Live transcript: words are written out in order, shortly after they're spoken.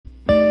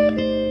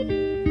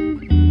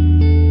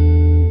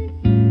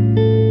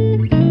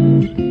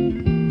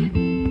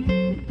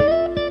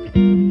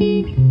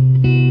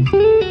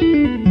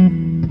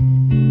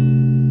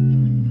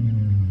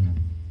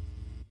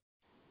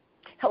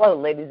So,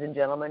 ladies and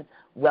gentlemen,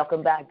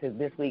 welcome back to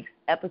this week's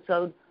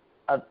episode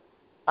of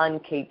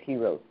Uncaped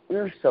Heroes.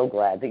 We're so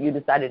glad that you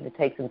decided to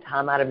take some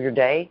time out of your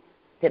day,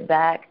 sit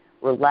back,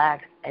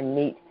 relax, and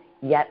meet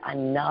yet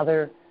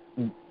another,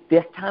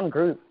 this time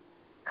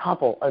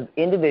couple of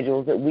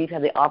individuals that we've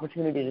had the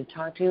opportunity to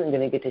talk to and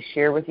going to get to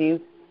share with you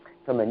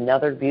from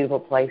another beautiful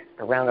place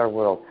around our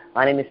world.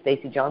 My name is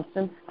Stacey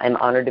Johnston. I'm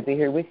honored to be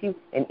here with you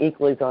and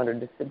equally as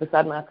honored to sit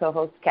beside my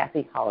co-host,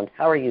 Kathy Holland.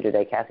 How are you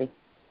today, Kathy?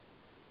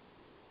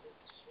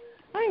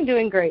 I'm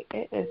doing great.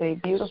 It is a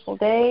beautiful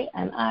day,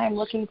 and I'm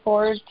looking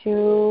forward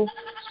to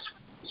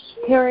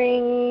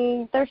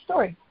hearing their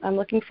story. I'm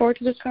looking forward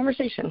to this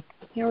conversation.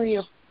 How are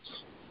you?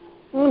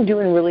 I'm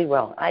doing really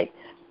well. I've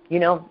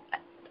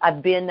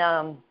been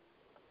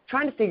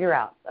trying to figure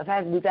out.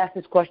 We've asked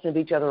this question of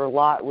each other a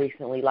lot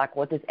recently, like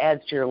what this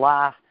adds to your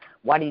life,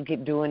 why do you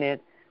keep doing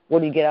it,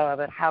 what do you get out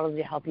of it, how does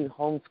it help you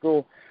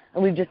homeschool,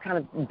 and we've just kind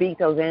of beat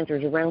those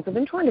answers around. So I've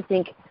been trying to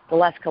think the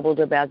last couple of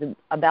days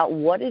about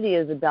what it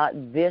is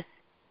about this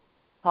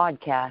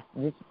podcast,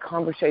 these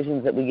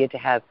conversations that we get to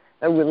have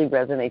that really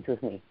resonates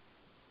with me.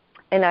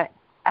 And I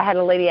had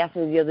a lady ask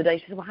me the other day,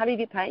 she said, well, how do you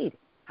get paid?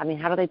 I mean,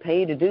 how do they pay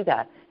you to do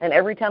that? And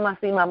every time I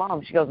see my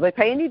mom, she goes, are they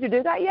paying you to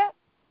do that yet?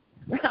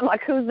 I'm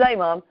like, who's they,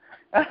 Mom?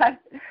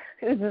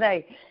 Who's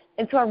they?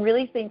 And so I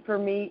really think for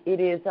me it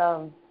is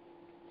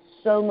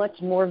so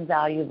much more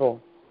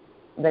valuable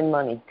than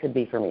money could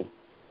be for me.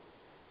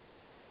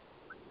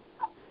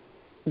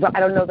 But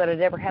I don't know that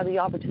I'd ever have the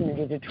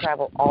opportunity to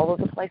travel all of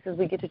the places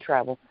we get to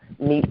travel,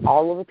 meet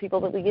all of the people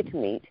that we get to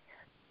meet,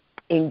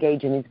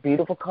 engage in these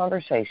beautiful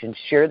conversations,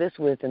 share this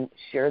wisdom,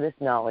 share this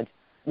knowledge,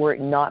 were it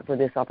not for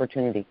this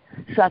opportunity.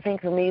 So I think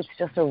for me it's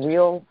just a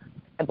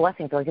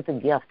blessing. I feel like it's a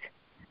gift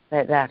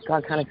that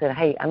God kind of said,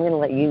 hey, I'm going to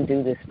let you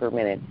do this for a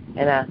minute.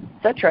 And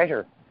it's a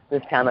treasure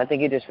this time. I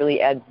think it just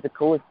really adds the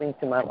coolest things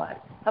to my life.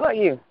 How about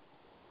you?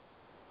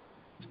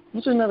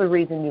 What's another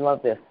reason you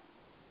love this?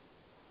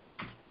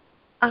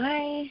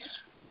 I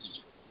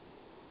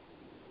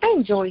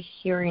enjoy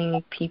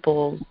hearing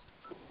people's,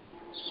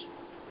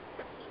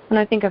 and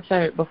I think I've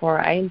said it before,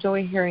 I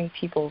enjoy hearing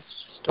people's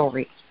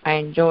story. I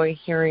enjoy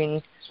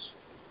hearing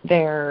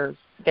their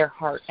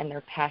heart and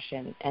their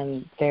passion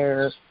and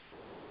their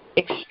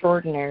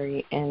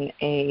extraordinary in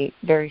a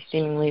very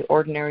seemingly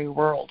ordinary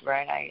world,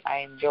 right?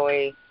 I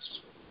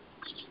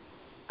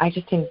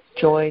just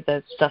enjoy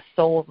the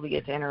souls we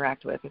get to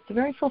interact with. It's a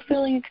very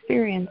fulfilling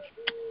experience.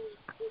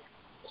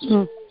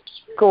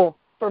 Cool.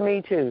 For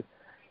me, too.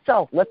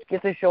 So let's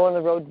get this show on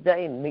the road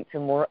today and meet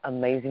some more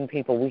amazing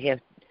people. We have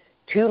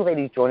two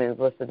ladies joining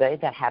us today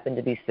that happen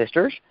to be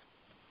sisters.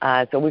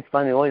 It's always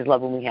fun. We always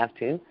love when we have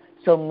two.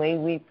 So may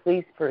we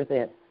please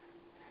present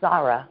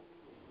Sarah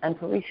and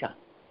Felicia.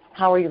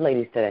 How are you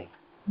ladies today?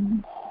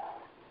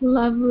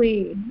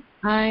 Lovely.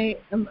 I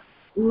am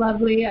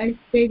lovely. I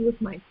stayed with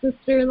my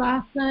sister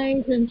last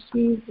night, and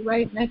she's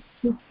right next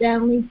to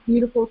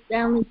beautiful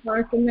Stanley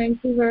Park in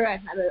Vancouver. I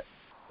had a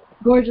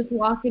gorgeous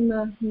walk in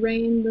the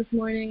rain this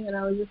morning, and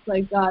I was just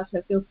like, gosh,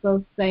 I feel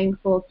so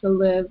thankful to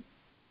live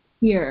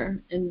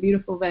here in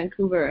beautiful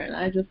Vancouver,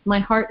 and my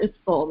heart is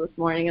full this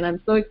morning, and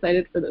I'm so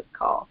excited for this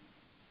call.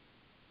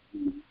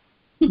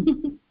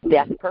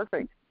 That's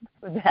perfect.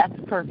 That's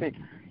perfect.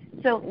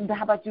 So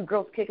how about you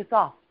girls kick us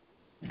off,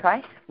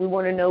 okay? We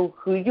want to know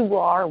who you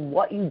are,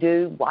 what you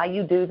do, why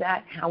you do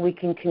that, how we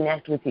can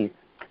connect with you.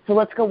 So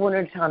let's go one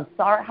at a time.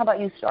 Sarah, how about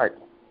you start?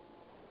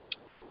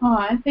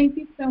 Oh, thank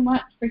you so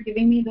much for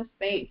giving me the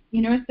space.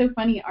 You know, it's so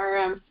funny.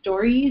 Our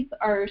stories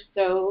are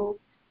so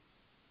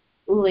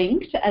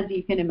linked, as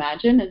you can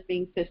imagine, as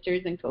being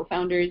sisters and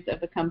co-founders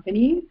of a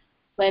company.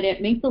 But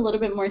it makes a little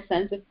bit more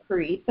sense if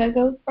Carissa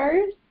goes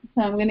first.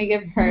 So I'm going to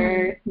give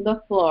her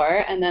the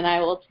floor, and then I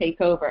will take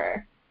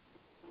over.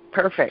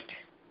 Perfect.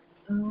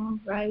 All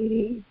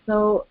righty.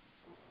 So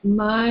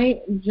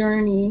my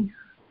journey,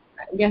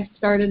 I guess,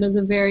 started as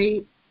a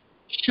very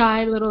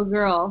shy little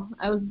girl.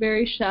 I was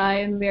very shy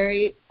and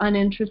very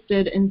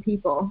uninterested in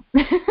people.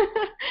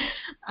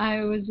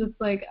 I was just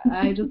like,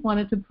 I just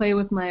wanted to play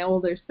with my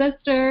older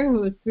sister,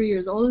 who was 3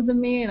 years older than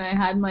me, and I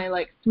had my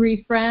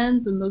 3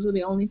 friends, and those were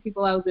the only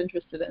people I was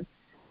interested in.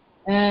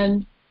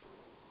 And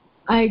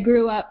I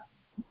grew up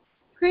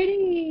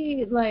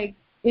pretty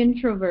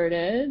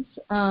introverted.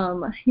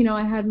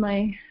 I had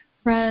my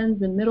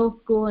friends in middle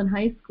school and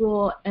high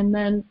school, and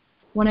then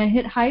when I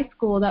hit high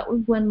school, that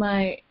was when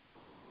my,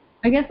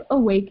 I guess,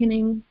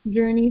 awakening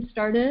journey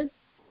started,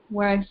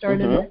 where I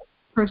started my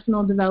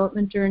personal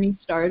development journey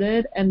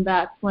started, and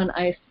that's when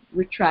I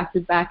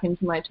retracted back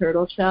into my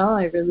turtle shell.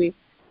 I really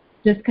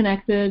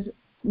disconnected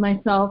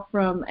myself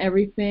from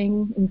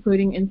everything,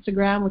 including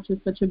Instagram, which is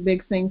such a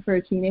big thing for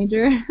a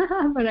teenager,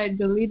 but I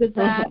deleted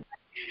that,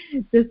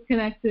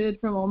 disconnected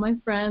from all my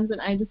friends, and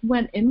I just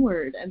went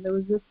inward, and there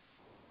was this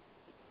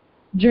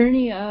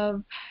journey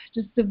of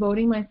just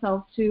devoting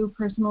myself to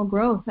personal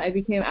growth. I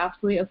became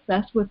absolutely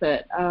obsessed with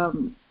it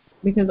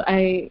because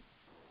I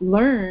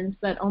learned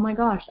that, oh my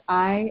gosh,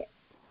 I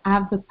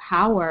have the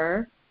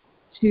power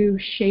to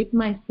shape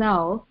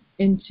myself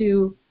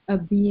into a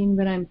being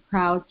that I'm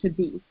proud to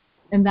be.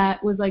 And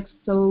that was like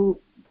so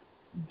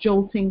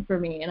jolting for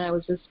me, and I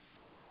was just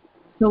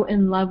so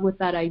in love with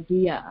that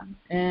idea.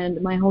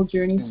 And my whole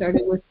journey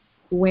started with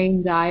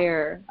Wayne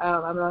Dyer.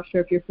 I'm not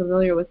sure if you're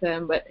familiar with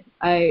him, but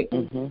I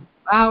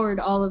devoured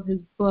all of his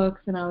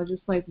books, and I was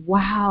just like,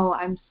 wow,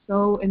 I'm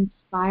so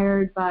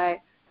inspired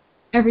by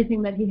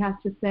everything that he has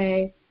to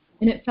say.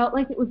 And it felt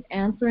like it was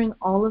answering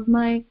all of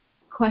my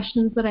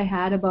questions that I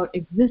had about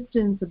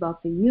existence,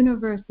 about the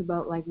universe,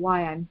 about like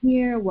why I'm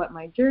here, what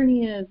my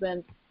journey is.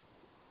 And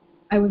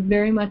I was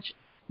very much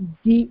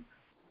deep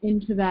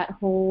into that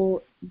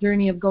whole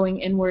journey of going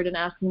inward and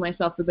asking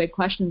myself the big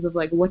questions of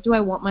like, what do I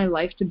want my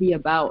life to be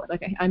about?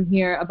 Like, I'm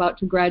here about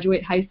to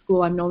graduate high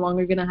school. I'm no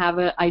longer going to have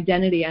an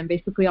identity. I'm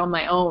basically on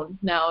my own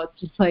now. It's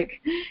just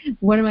like,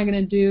 what am I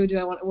going to do?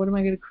 What am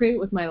I going to create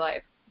with my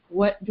life?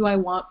 What do I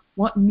want?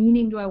 What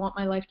meaning do I want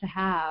my life to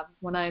have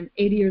when I'm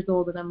 80 years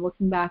old and I'm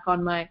looking back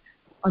on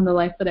the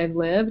life that I've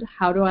lived?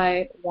 How do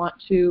I want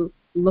to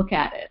look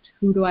at it?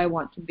 Who do I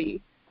want to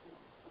be?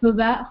 So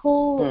that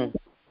whole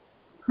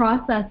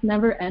process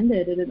never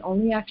ended. It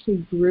only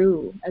actually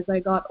grew. As I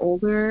got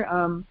older,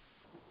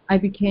 I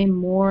became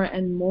more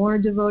and more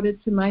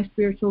devoted to my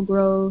spiritual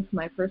growth,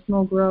 my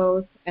personal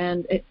growth,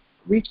 and it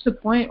reached a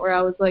point where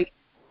I was like,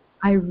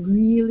 I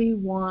really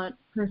want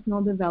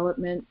personal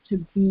development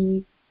to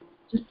be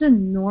just a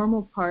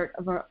normal part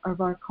of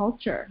our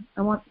culture.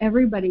 I want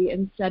everybody,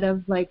 instead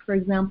of like, for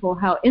example,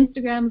 how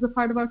Instagram is a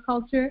part of our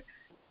culture,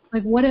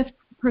 like what if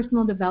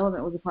personal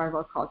development was a part of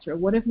our culture?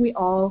 What if we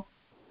all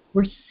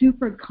were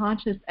super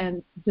conscious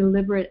and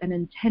deliberate and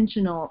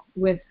intentional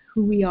with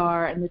who we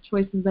are and the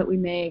choices that we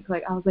make?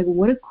 Like, I was like,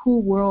 what a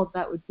cool world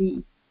that would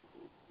be.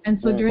 And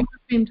so during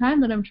the same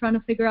time that I'm trying to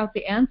figure out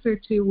the answer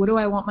to what do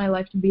I want my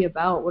life to be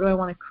about, what do I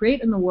want to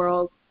create in the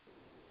world,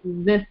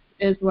 this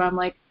is where I'm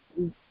like,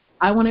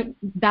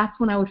 that's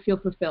when I would feel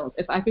fulfilled.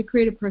 If I could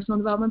create a personal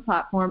development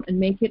platform and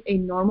make it a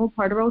normal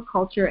part of our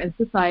culture and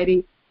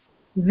society,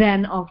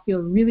 then I'll feel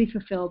really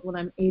fulfilled when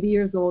I'm 80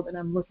 years old and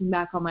I'm looking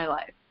back on my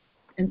life.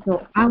 And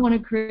so I want to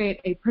create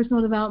a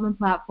personal development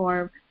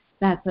platform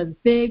that's as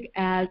big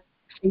as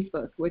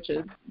Facebook, which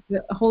is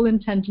the whole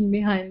intention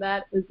behind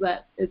that is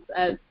that it's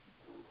as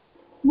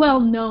well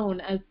known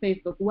as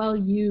Facebook, well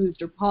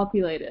used or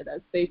populated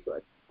as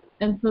Facebook.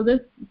 And so this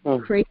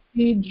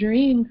crazy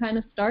dream kind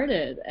of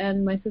started.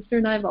 And my sister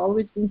and I have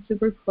always been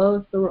super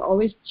close, so we're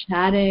always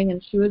chatting.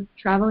 And she was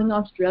traveling to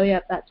Australia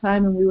at that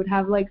time, and we would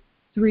have like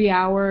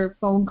 3-hour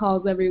phone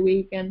calls every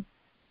week. And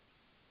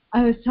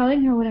I was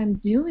telling her what I'm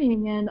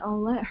doing, and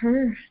I'll let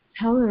her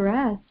tell the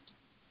rest.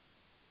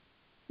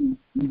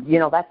 You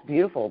know, that's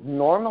beautiful.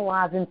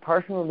 Normalizing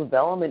personal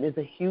development is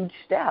a huge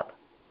step.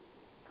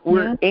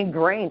 We're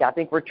ingrained. I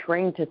think we're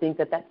trained to think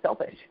that that's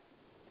selfish.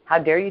 How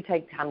dare you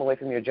take time away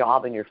from your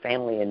job and your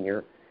family and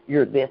your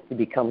this to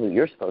become who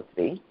you're supposed to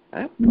be?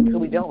 Right? So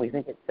we don't. We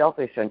think it's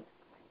selfish and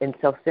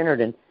self-centered.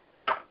 And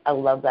I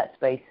love that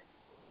space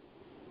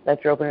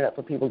that you're opening it up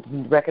for people to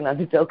recognize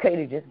it's okay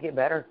to just get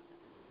better,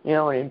 you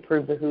know, and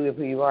improve the who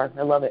you are.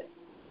 I love it.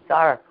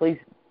 Sarah, please,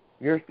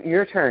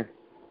 your turn.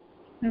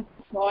 Of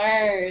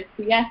course.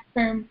 Yes,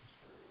 for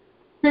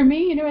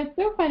me, you know, it's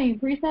so funny.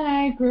 Brisa and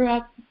I grew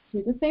up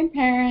to the same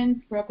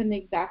parents, grew up in the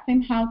exact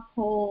same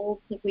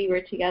household. We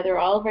were together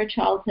all of our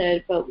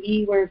childhood, but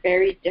we were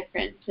very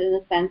different in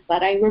the sense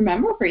that I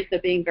remember Brisa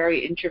being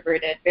very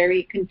introverted,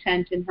 very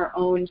content in her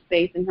own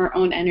space, in her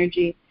own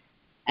energy.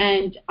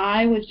 And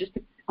I was just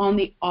on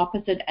the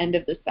opposite end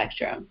of the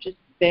spectrum, just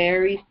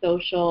very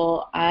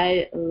social.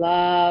 I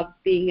love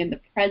being in the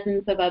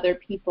presence of other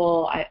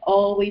people. I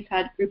always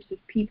had groups of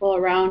people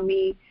around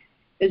me.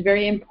 It was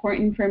very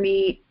important for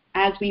me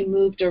as we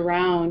moved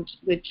around,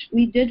 which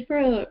we did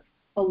for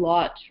a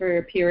lot for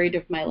a period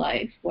of my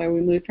life, where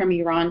we moved from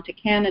Iran to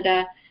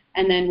Canada,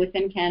 and then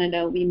within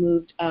Canada we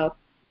moved a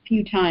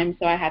few times,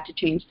 so I had to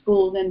change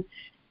schools. And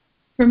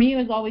for me, it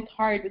was always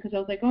hard because I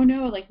was like, oh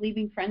no, like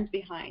leaving friends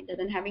behind and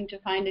then having to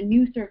find a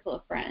new circle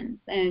of friends.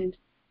 And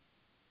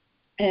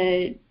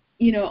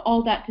you know,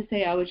 all that to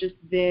say, I was just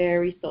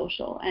very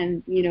social,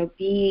 and you know,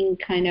 being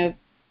kind of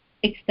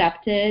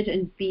accepted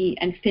and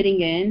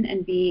fitting in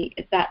and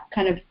that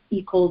kind of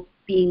equals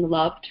being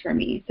loved for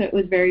me. So it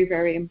was very,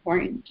 very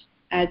important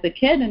as a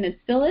kid, and it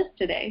still is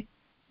today.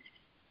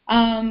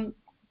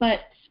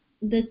 But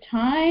the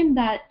time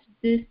that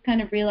this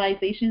kind of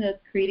realization of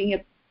creating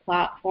a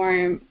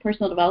platform,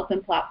 personal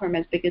development platform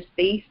as big as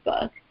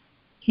Facebook,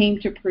 came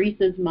to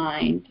Brisa's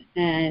mind,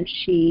 and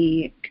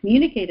she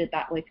communicated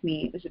that with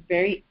me, it was a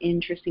very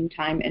interesting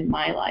time in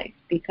my life,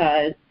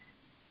 because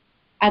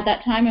at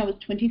that time I was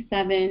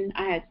 27.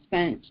 I had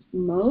spent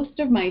most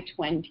of my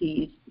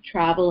 20s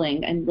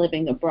traveling and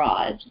living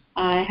abroad.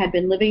 I had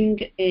been living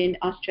in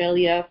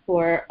Australia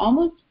for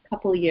almost a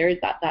couple of years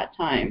at that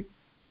time.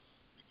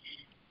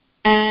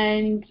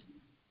 And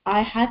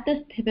I had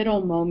this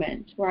pivotal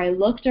moment where I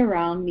looked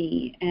around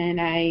me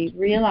and I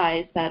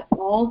realized that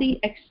all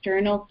the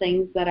external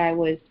things that I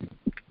was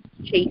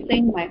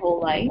chasing my whole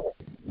life,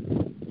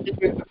 the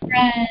group of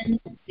friends,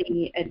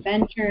 the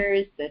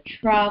adventures, the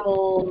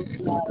travels,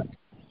 the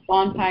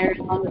bonfires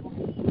on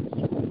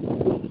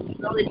the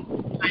ability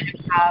to kind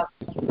of have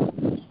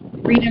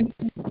freedom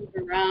to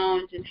move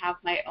around and have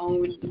my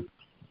own,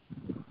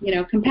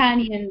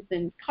 companions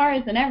and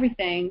cars and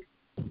everything.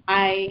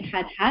 I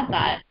had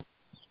that,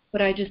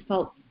 but I just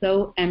felt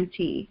so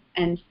empty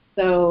and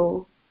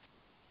so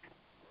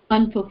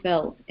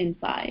unfulfilled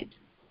inside.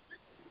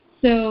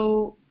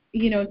 So,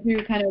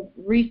 through kind of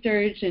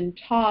research and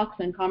talks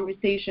and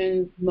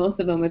conversations, most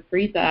of them with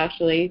Teresa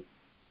actually,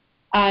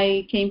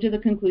 I came to the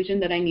conclusion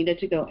that I needed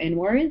to go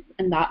inwards,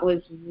 and that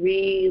was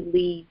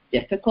really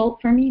difficult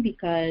for me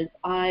because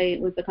I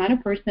was the kind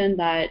of person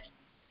that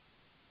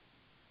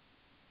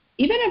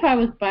even if I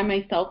was by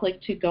myself,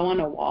 like to go on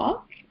a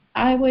walk,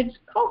 I would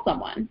call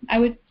someone. I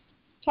would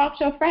talk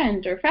to a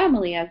friend or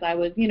family as I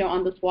was,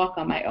 on this walk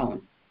on my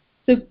own.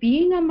 So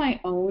being on my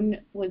own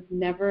was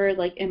never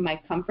like in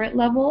my comfort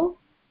level,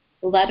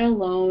 let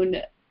alone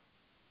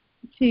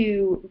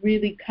to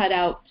really cut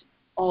out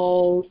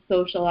all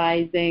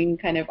socializing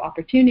kind of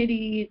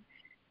opportunities,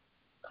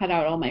 cut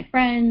out all my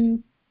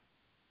friends.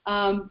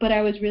 But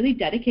I was really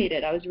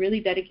dedicated. I was really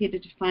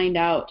dedicated to find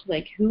out,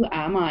 like, who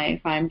am I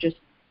if I'm just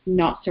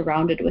not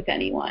surrounded with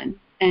anyone?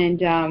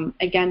 And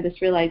again,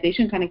 this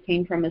realization kind of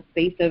came from a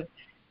space of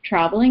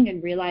traveling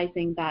and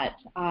realizing that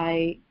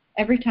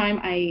every time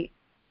I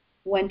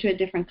went to a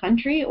different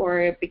country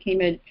or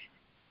became a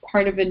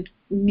part of a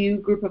new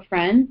group of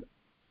friends,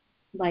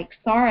 like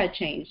Sarah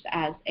changed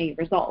as a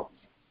result.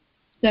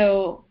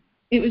 So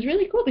it was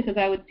really cool because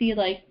I would see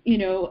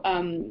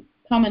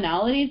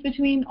commonalities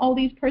between all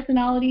these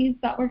personalities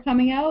that were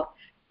coming out,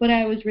 but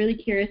I was really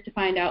curious to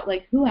find out,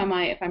 like, who am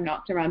I if I'm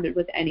not surrounded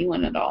with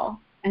anyone at all?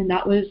 And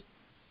that was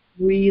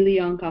really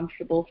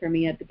uncomfortable for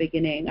me at the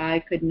beginning. I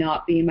could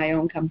not be in my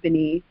own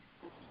company.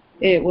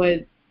 It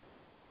was,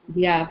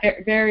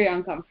 very, very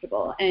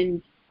uncomfortable.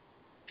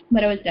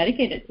 But I was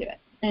dedicated to it.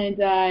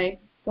 And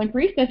when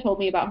Teresa told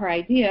me about her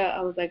idea,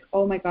 I was like,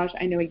 oh my gosh,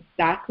 I know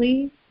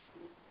exactly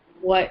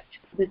what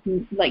this,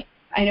 like,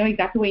 I know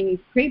exactly what you need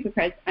to create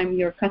because I'm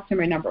your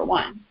customer number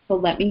one. So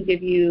let me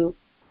give you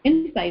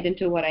insight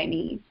into what I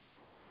need.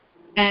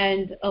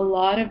 And a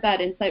lot of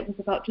that insight was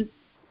about just,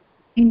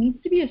 it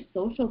needs to be a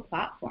social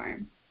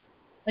platform.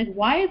 Like,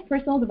 why is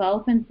personal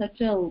development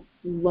such a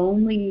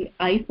lonely,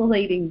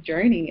 isolating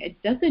journey?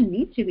 It doesn't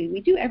need to be.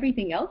 We do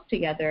everything else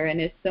together,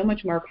 and it's so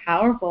much more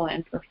powerful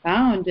and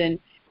profound. And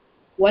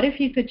what if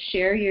you could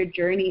share your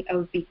journey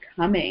of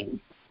becoming,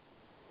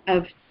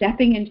 of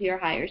stepping into your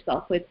higher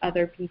self with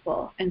other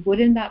people? And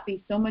wouldn't that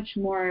be so much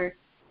more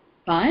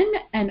fun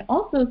and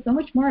also so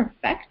much more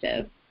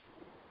effective?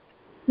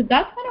 So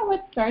that's kind of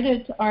what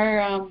started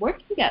our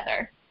work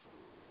together.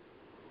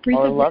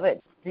 I love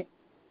it.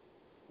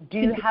 Do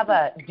you have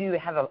a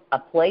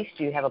place?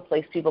 Do you have a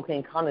place people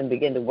can come and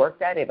begin to work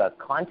that? Do you have a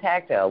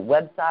contact, a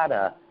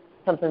website,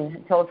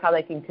 something? Tell us how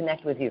they can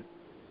connect with you.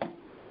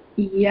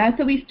 Yeah,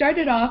 so we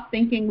started off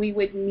thinking we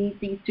would need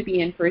these to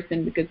be in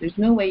person because there's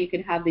no way you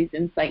could have these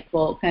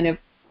insightful kind of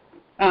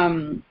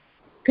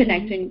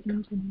connecting,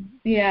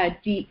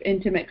 deep,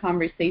 intimate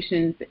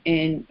conversations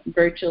in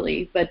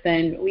virtually. But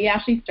then we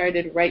actually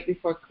started right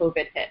before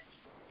COVID hit.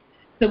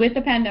 So with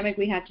the pandemic,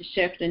 we had to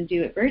shift and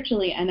do it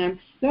virtually, and I'm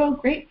so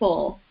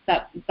grateful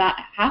that that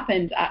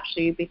happened,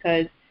 actually,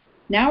 because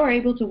now we're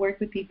able to work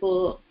with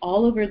people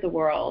all over the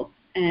world,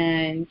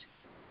 and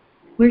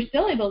we're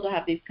still able to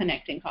have these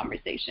connecting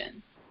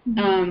conversations.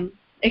 Mm-hmm.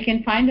 It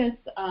can find us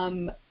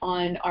on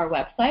our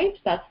website.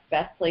 That's the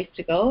best place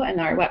to go, and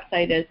our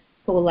website is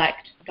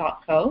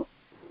soulect.co.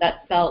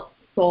 That's spelled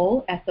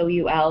soul,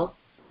 S-O-U-L,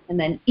 and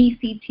then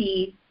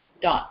ect.co.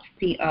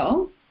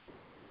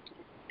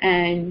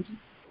 And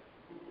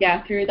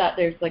through that,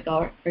 there's like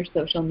our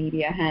social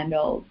media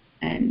handles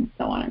and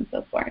so on and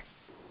so forth.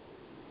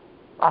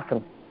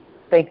 Awesome.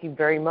 Thank you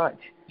very much.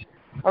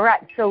 All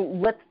right, so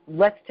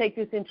let's take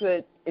this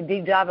into a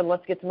deep dive and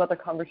let's get some other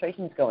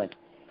conversations going.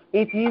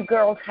 If you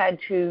girls had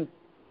to,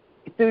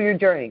 through your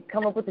journey,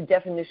 come up with a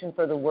definition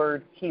for the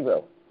word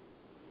hero,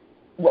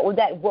 what would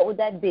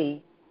that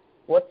be?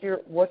 What's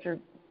your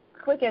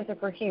quick answer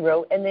for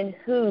hero, and then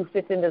who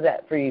fits into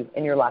that for you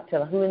in your life?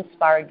 Tell me who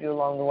inspired you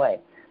along the way.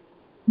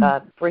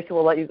 Teresa,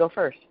 we'll let you go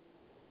first.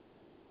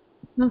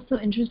 That's so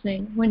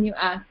interesting. When you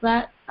asked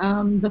that,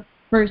 the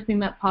first thing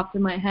that popped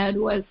in my head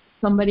was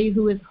somebody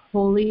who is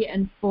wholly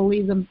and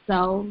fully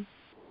themselves.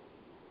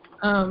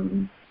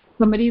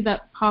 Somebody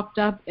that popped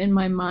up in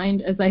my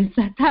mind as I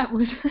said that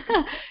was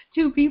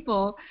two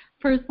people.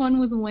 First one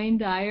was Wayne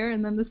Dyer,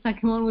 and then the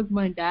second one was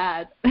my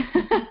dad.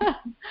 I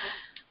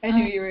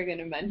knew you were going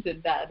to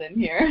mention Dad in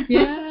here.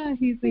 Yeah,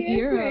 he's a He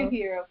hero. is a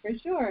hero, for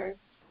sure.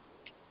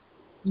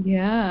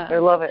 Yeah. I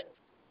love it.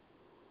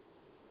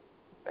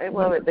 I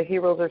love it. The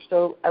heroes are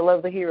so, I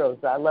love the heroes.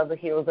 I love the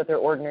heroes that they're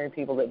ordinary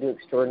people that do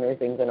extraordinary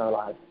things in our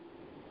lives.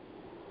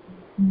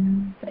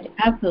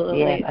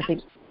 Absolutely. Yeah, I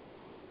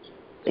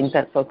think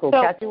that's so cool.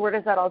 So, Kathy, where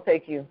does that all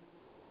take you?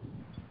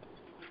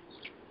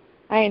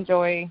 I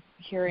enjoy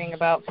hearing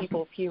about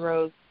people's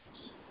heroes,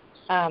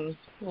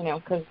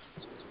 because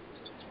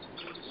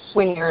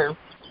when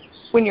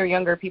you're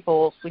younger,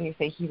 people, when you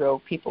say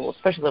hero, people,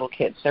 especially little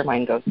kids, their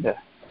mind goes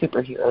to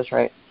superheroes,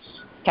 right?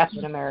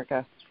 Captain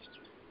America,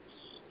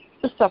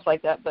 just stuff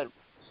like that. But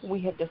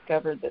we have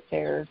discovered that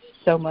they're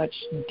so much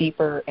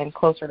deeper and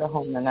closer to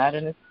home than that,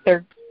 and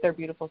they're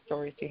beautiful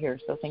stories to hear.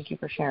 So thank you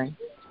for sharing.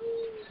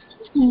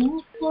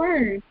 Of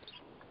course.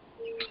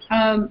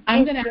 I'm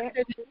going to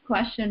answer this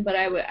question, but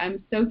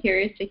I'm so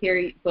curious to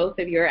hear both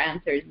of your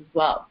answers as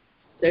well.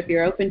 So if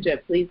you're open to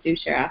it, please do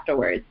share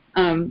afterwards.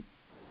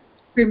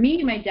 For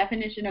me, my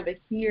definition of a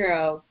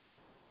hero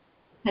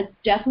has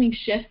definitely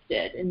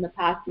shifted in the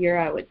past year,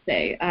 I would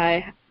say.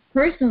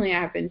 Personally,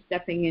 I've been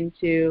stepping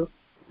into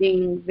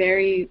being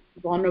very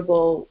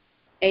vulnerable,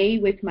 A,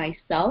 with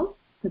myself,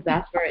 because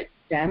that's where it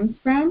stems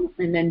from,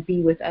 and then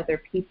B, with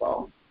other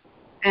people.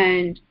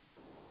 And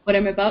what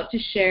I'm about to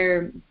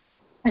share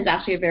is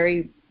actually a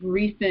very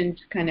recent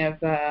kind of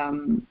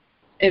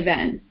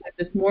event.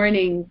 This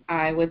morning,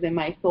 I was in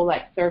my Soul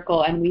Light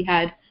Circle, and we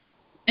had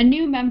a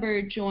new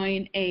member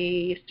join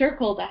a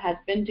circle that has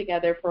been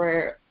together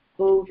for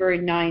over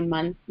 9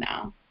 months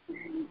now.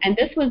 And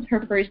this was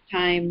her first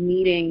time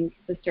meeting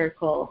the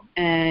circle.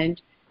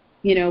 And,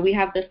 you know, we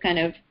have this kind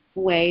of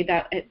way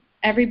that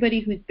everybody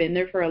who's been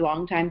there for a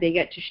long time, they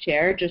get to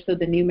share just so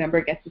the new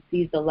member gets to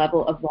see the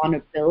level of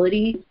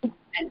vulnerability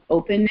and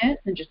openness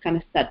and just kind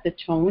of set the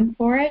tone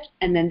for it.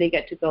 And then they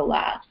get to go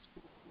last.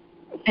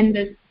 And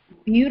this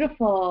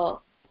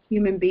beautiful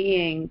human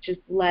being just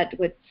led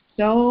with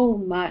so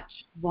much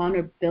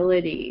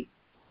vulnerability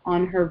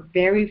on her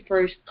very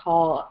first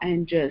call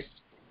and just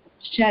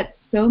shed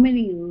so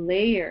many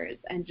layers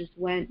and just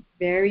went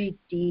very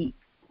deep.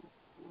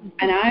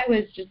 And I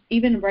was just,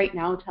 even right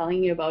now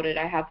telling you about it,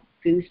 I have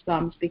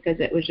goosebumps because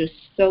it was just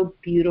so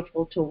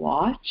beautiful to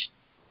watch.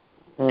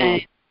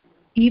 And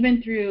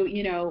even through,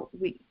 you know,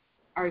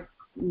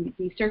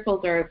 these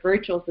circles are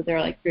virtual, so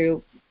they're like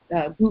through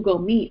Google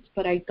Meet,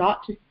 but I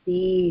got to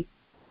see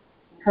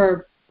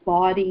her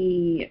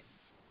body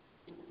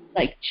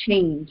like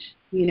change,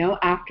 you know,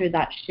 after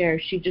that share.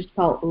 She just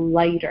felt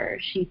lighter.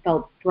 She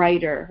felt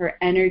brighter. Her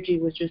energy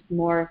was just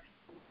more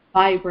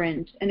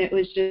vibrant. And it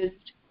was just,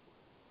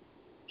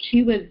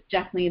 she was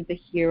definitely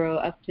the hero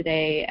of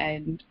today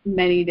and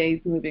many days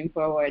moving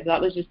forward.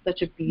 That was just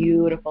such a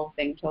beautiful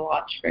thing to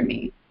watch for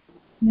me.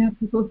 Yeah,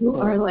 people who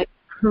are like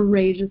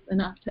courageous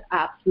enough to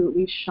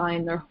absolutely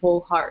shine their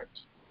whole heart.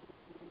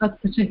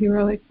 That's such a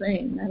heroic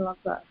thing. I love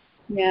that.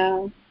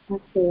 Yeah,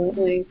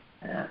 absolutely.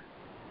 Yeah.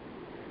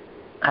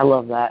 I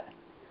love that.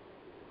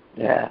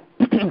 Yeah.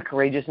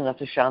 Courageous enough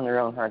to shine their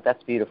own heart.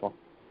 That's beautiful.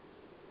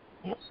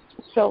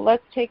 So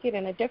let's take it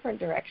in a different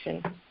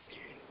direction.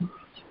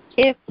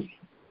 If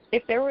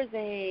there was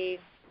a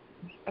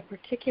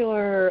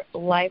particular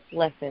life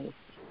lesson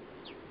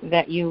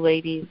that you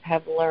ladies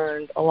have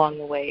learned along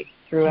the way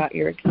throughout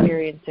your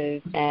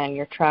experiences and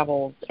your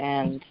travels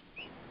and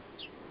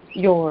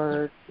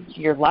your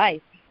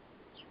life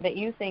that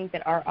you think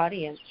that our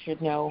audience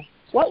should know,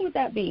 what would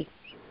that be?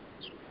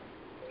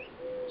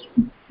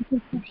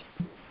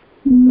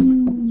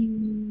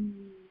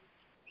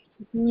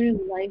 Your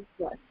life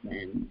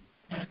lesson.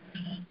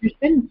 There's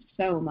been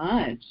so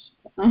much.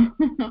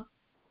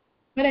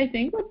 But I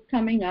think what's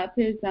coming up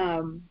is,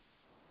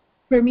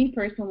 for me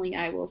personally,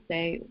 I will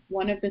say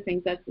one of the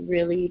things that's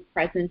really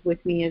present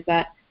with me is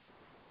that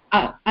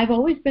I've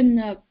always been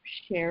the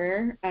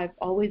sharer. I've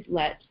always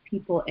let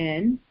people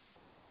in.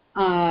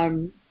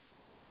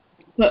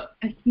 But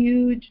a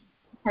huge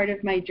part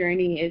of my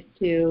journey is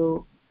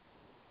to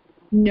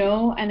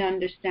know and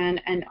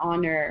understand and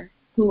honor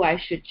who I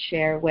should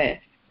share with,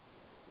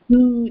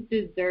 who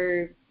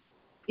deserves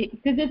it,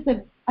 because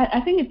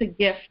I think it's a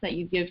gift that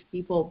you give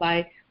people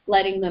by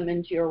letting them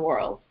into your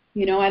world.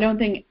 You know, I don't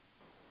think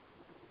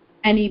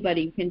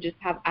anybody can just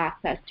have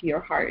access to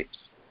your heart.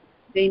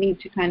 They need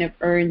to kind of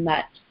earn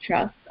that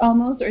trust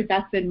almost, or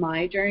that's been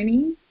my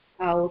journey.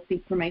 I will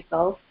speak for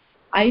myself.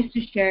 I used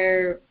to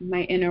share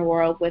my inner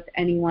world with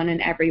anyone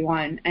and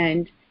everyone,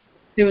 and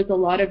there was a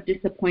lot of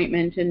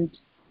disappointment and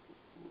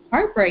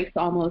heartbreaks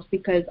almost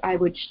because I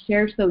would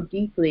share so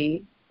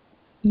deeply,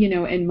 you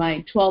know, in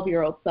my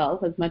 12-year-old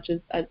self, as much as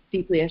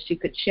deeply as she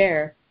could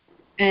share.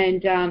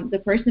 And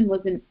the person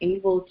wasn't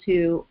able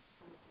to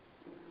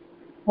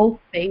hold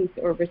space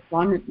or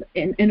respond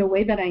in a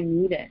way that I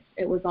needed.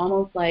 It was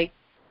almost like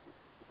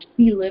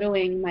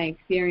belittling my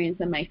experience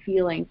and my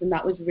feelings, and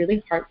that was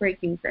really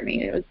heartbreaking for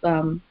me. It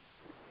was,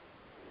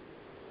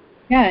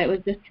 it was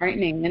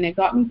disheartening, and it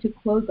got me to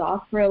close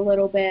off for a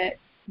little bit,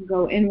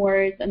 go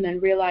inwards, and then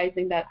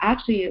realizing that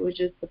actually it was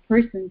just the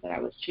person that I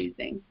was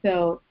choosing.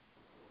 So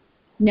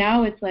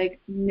now it's like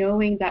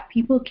knowing that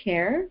people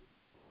care.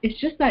 It's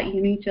just that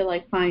you need to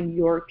like find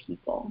your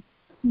people.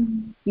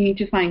 Mm-hmm. You need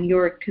to find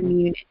your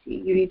community.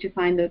 You need to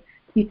find the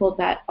people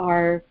that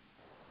are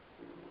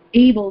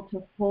able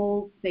to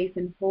hold space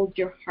and hold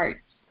your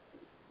heart.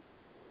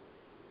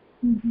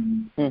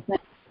 Mm-hmm.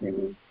 That's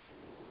really,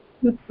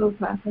 that's so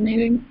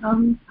fascinating.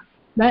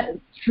 That is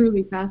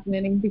truly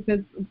fascinating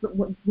because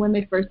when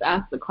they first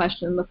asked the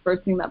question, the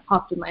first thing that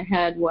popped in my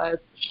head was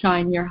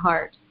shine your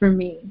heart for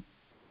me.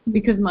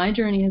 Because my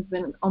journey has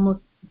been almost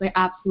the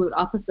absolute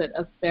opposite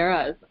of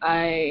Sarah's.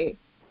 I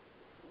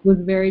was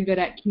very good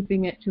at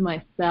keeping it to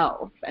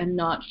myself and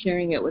not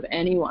sharing it with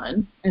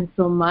anyone. And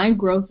so my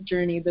growth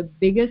journey, the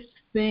biggest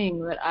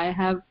thing that I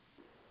have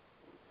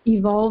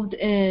evolved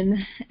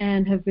in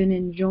and have been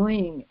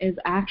enjoying is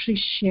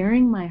actually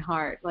sharing my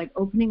heart, like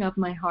opening up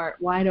my heart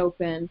wide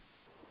open,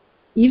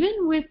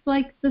 even with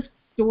like the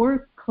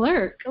store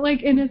clerk,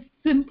 like in a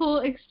simple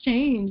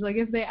exchange. Like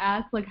if they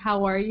ask like,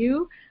 how are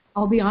you?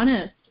 I'll be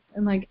honest.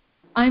 And like,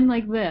 I'm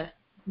like this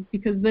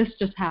because this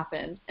just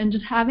happened. And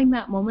just having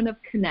that moment of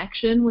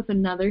connection with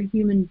another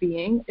human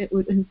being, has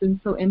been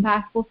so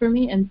impactful for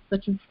me and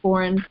such a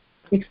foreign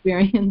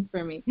experience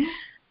for me.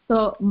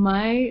 So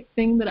my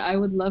thing that I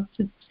would love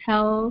to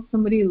tell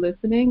somebody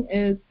listening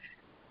is,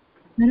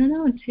 I don't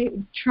know, just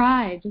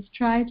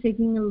try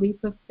taking a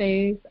leap of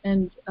faith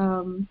and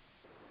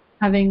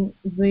having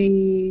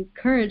the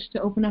courage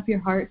to open up your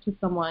heart to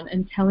someone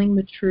and telling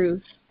the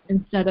truth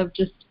instead of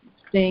just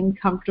staying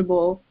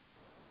comfortable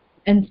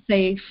and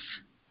safe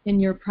in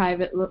your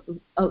private,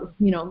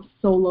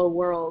 solo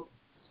world.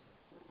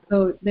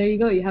 So there you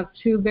go. You have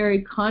two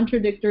very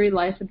contradictory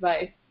life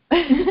advice.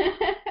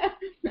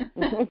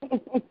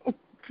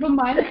 But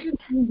mine is just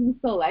being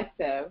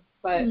selective,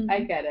 but I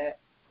get it.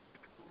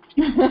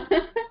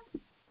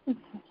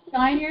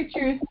 Shine your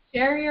truth,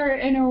 share your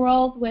inner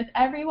world with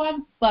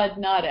everyone, but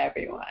not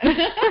everyone.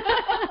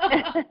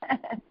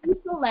 Be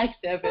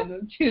selective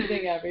in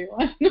choosing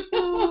everyone.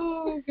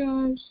 Oh,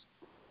 gosh.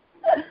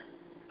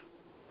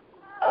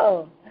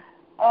 Oh,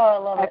 I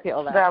love it. I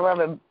feel that. I love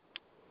it.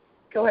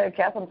 Go ahead,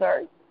 Kath. I'm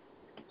sorry.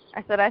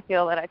 I said I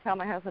feel that. I tell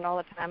my husband all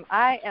the time,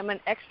 I am an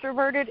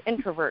extroverted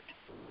introvert.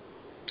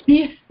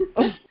 Yeah.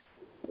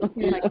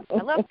 Like,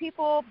 I love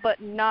people,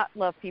 but not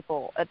love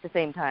people at the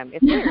same time.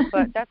 It's weird,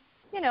 but that's,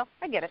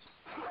 I get it.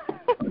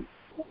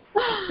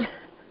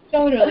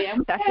 Totally.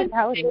 I'm That's just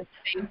how it is. the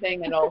same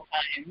thing at all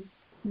times.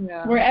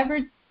 Yeah. We're ever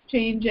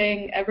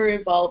changing, ever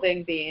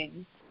evolving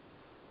beings.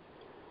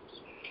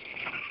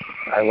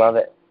 I love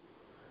it.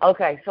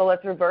 Okay, so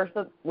let's reverse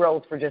the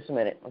roles for just a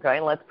minute, okay?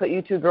 And let's put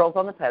you two girls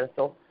on the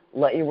pedestal,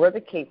 let you wear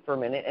the cape for a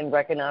minute, and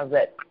recognize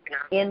that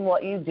in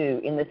what you do,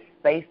 in the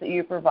space that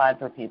you provide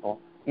for people,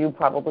 you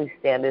probably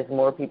stand as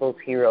more people's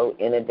hero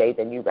in a day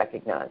than you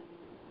recognize.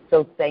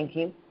 So thank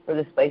you for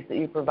the space that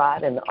you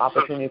provide and the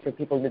opportunity for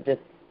people to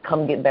just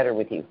come get better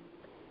with you.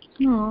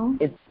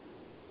 Aww.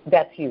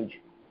 That's huge,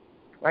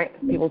 right?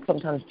 People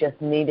sometimes just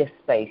need a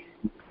space.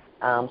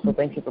 So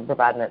thank you for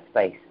providing that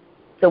space.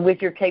 So with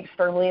your capes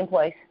firmly in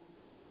place,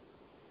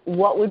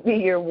 what would be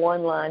your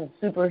one-line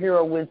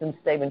superhero wisdom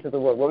statement to the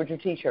world? What would your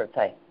T-shirt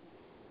say?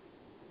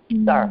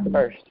 Sarah,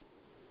 first.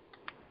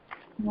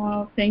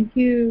 Wow, thank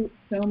you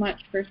so much.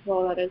 First of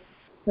all, that is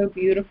so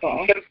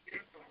beautiful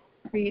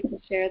for you to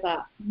share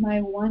that.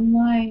 My one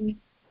line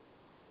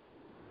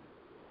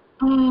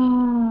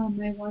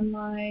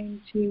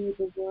to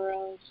the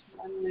world.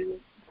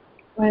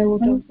 I will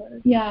go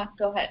first. Yeah,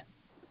 go ahead.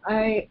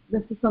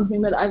 This is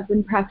something that I've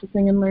been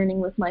practicing and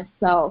learning with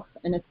myself,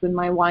 and it's been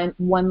my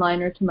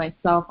one-liner to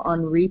myself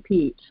on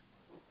repeat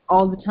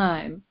all the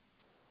time,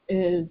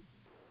 is,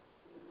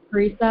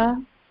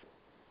 Teresa,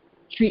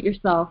 treat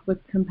yourself with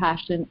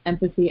compassion,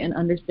 empathy, and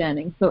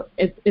understanding. So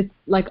it's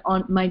like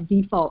on my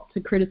default to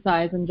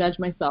criticize and judge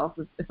myself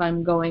if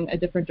I'm going a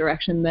different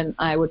direction than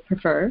I would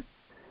prefer.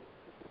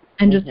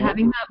 And just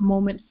having that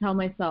moment to tell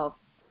myself,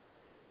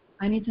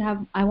 I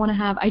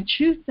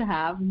choose to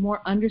have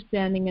more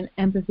understanding and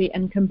empathy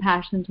and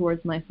compassion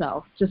towards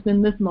myself. Just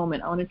in this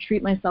moment, I want to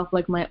treat myself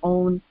like my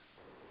own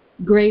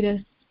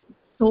greatest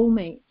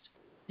soulmate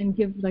and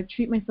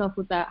treat myself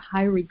with that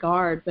high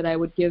regard that I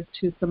would give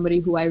to somebody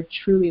who I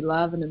truly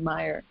love and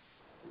admire.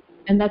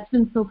 And that's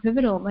been so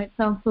pivotal. It might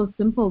sound so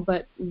simple,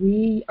 but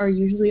we are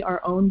usually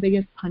our own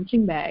biggest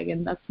punching bag,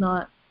 and that's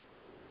not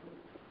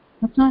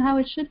how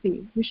it should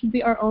be. We should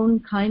be our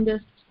own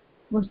kindest,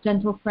 most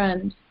gentle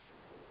friend.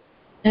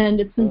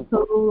 And it's been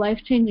so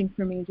life-changing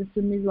for me just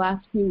in these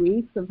last few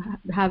weeks of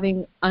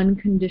having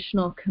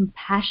unconditional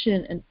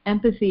compassion and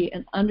empathy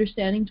and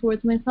understanding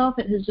towards myself.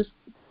 It has just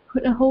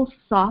put a whole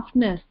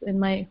softness in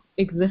my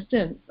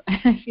existence.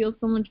 I feel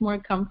so much more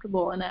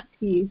comfortable and at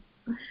peace.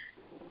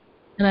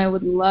 And I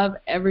would love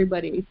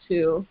everybody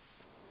to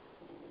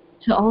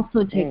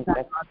also take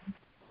that on.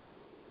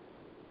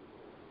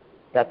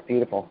 That's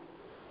beautiful.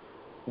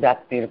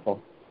 That's beautiful.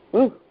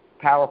 Ooh,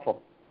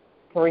 powerful.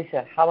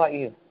 Teresa, how about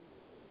you?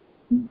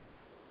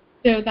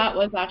 So that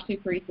was actually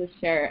Teresa's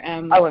share.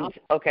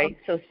 Okay.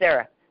 So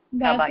Sarah,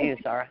 how about you,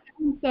 Sarah?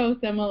 So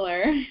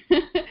similar.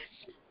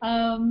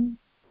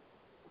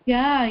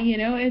 Yeah,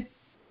 it's,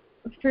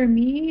 for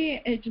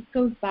me, it just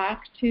goes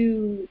back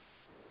to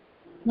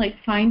like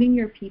finding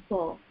your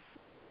people,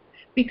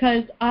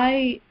 because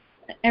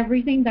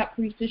everything that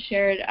Teresa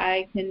shared,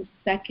 I can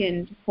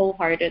second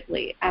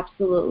wholeheartedly.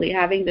 Absolutely,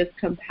 having this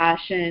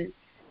compassion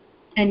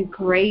and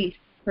grace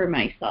for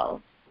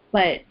myself,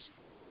 but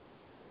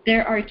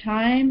there are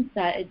times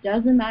that it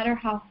doesn't matter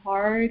how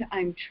hard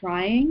I'm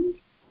trying,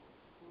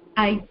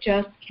 I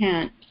just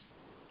can't.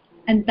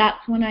 And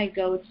that's when I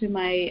go to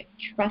my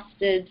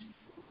trusted,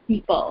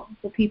 people,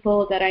 the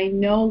people that I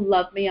know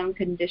love me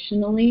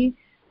unconditionally,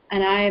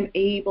 and I am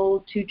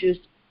able to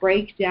just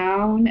break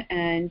down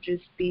and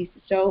just be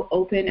so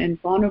open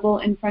and vulnerable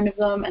in front of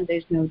them, and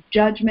there's no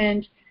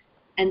judgment,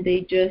 and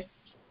they just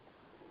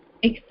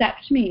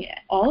accept me,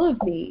 all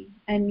of me,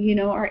 and, you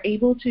know, are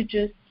able to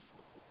just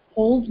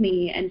hold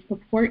me and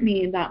support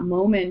me in that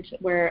moment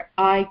where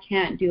I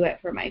can't do it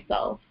for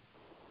myself.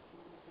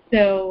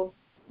 So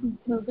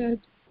good.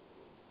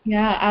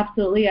 Yeah,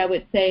 absolutely. I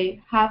would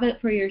say have it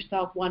for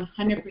yourself 100%.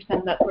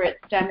 That's where it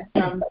stems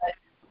from. But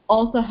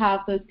also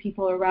have those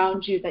people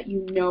around you that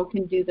you know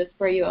can do this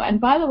for you.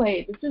 And by the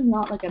way, this is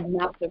not like a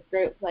massive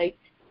group. Like,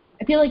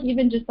 I feel like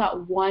even just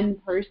that one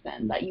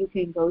person that you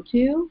can go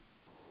to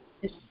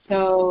is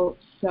so,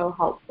 so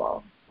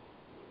helpful.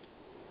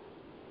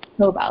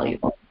 So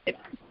valuable.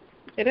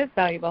 It is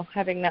valuable.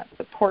 Having that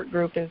support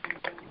group is,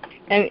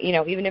 and, you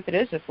know, even if it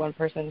is just one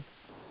person,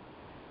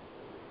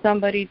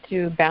 somebody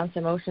to bounce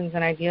emotions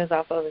and ideas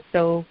off of is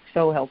so,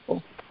 so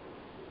helpful.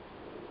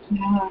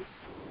 Yeah.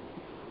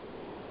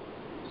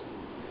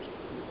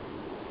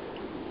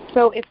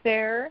 So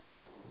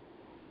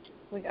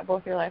we got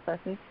both your life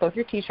lessons, both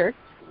your T-shirts.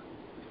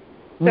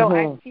 So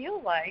I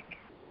feel like,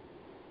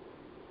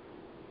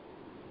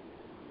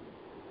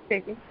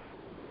 Stacey?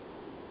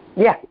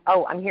 Yeah.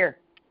 Oh, I'm here.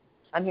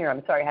 I'm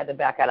sorry, I had to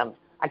back out.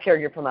 I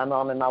carried you for my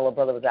mom, and my little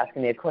brother was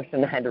asking me a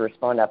question. I had to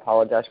respond. I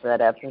apologize for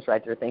that absence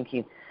right there. Thank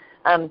you.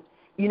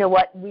 You know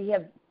what?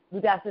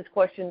 We've asked this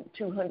question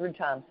 200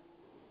 times,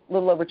 a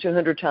little over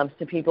 200 times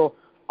to people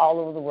all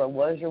over the world.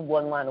 What is your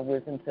one line of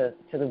wisdom to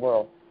the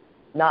world?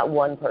 Not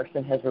one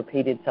person has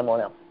repeated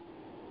someone else.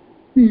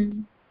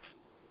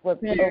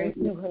 Over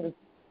 200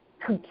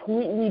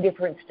 completely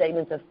different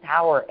statements of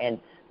power and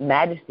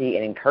majesty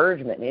and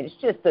encouragement. And it's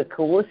just the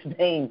coolest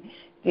thing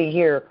to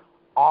hear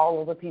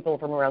all of the people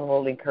from around the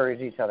world encourage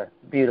each other.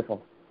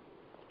 Beautiful.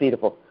 It's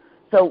beautiful.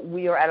 So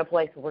we are at a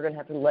place where we're going to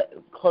have to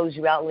close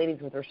you out, ladies,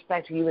 with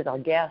respect to you as our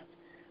guest,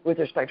 with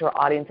respect to our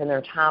audience and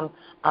their time.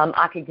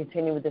 I could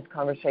continue with this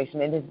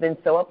conversation. It has been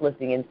so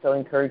uplifting and so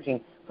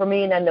encouraging for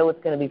me, and I know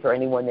it's going to be for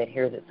anyone that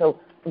hears it. So,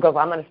 Gov,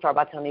 I'm going to start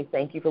by telling you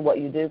thank you for what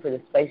you do, for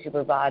the space you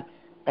provide,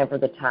 and for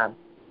the time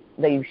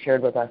that you've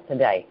shared with us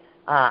today.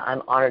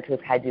 I'm honored to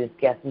have had you as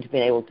guest and to be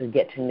able to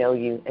get to know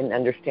you and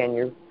understand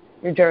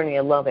your journey.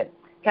 I love it.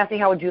 Kathy,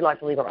 how would you like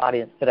to leave our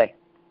audience today?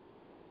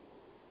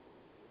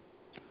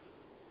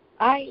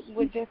 I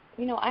would just,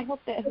 I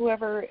hope that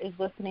whoever is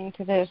listening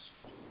to this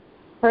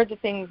heard the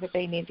things that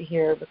they need to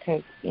hear,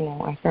 because,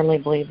 I firmly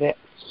believe that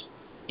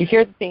you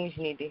hear the things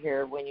you need to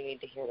hear when you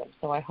need to hear them.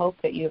 So I hope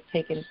that you have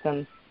taken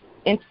some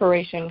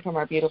inspiration from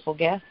our beautiful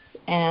guests,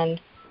 and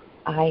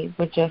I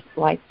would just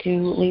like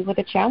to leave with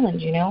a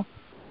challenge,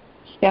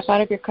 Step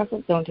out of your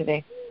comfort zone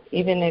today,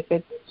 even if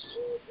it's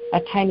a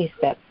tiny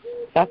step.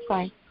 That's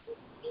fine.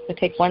 So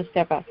take one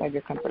step outside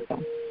your comfort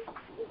zone.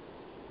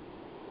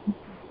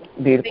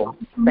 Beautiful.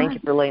 Thank you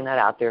for laying that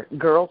out there.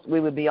 Girls, we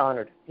would be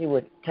honored. You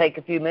would take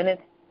a few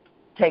minutes,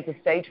 take the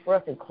stage for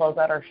us, and close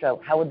out our show.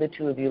 How would the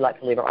two of you like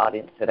to leave our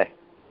audience today?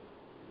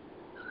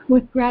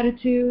 With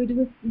gratitude,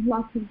 with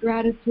lots of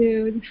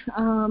gratitude.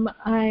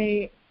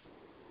 I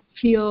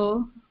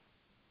feel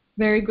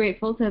very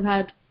grateful to have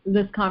had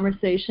this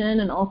conversation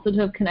and also to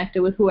have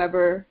connected with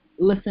whoever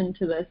listened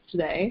to this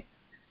today.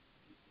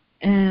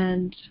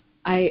 And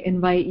I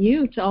invite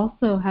you to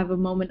also have a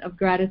moment of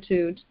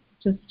gratitude,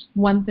 just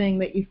one thing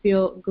that you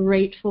feel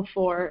grateful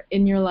for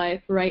in your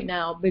life right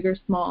now, big or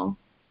small.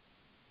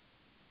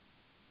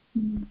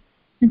 And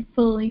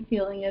fully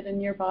feeling it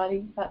in your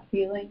body, that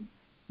feeling.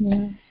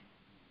 Yeah.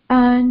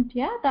 And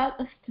that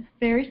was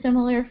very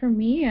similar for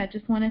me. I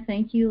just want to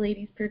thank you,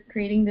 ladies, for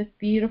creating this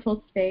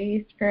beautiful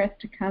space for us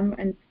to come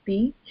and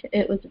speak.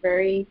 It was a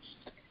very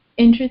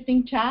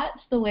interesting chat,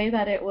 the way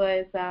that it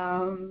was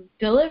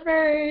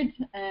delivered,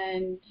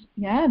 and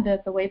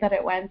the way that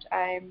it went.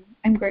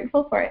 I'm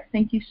grateful for it.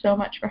 Thank you so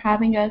much for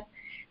having us.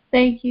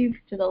 Thank you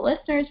to the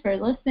listeners for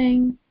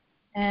listening,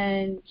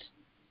 and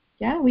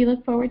we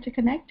look forward to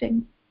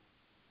connecting.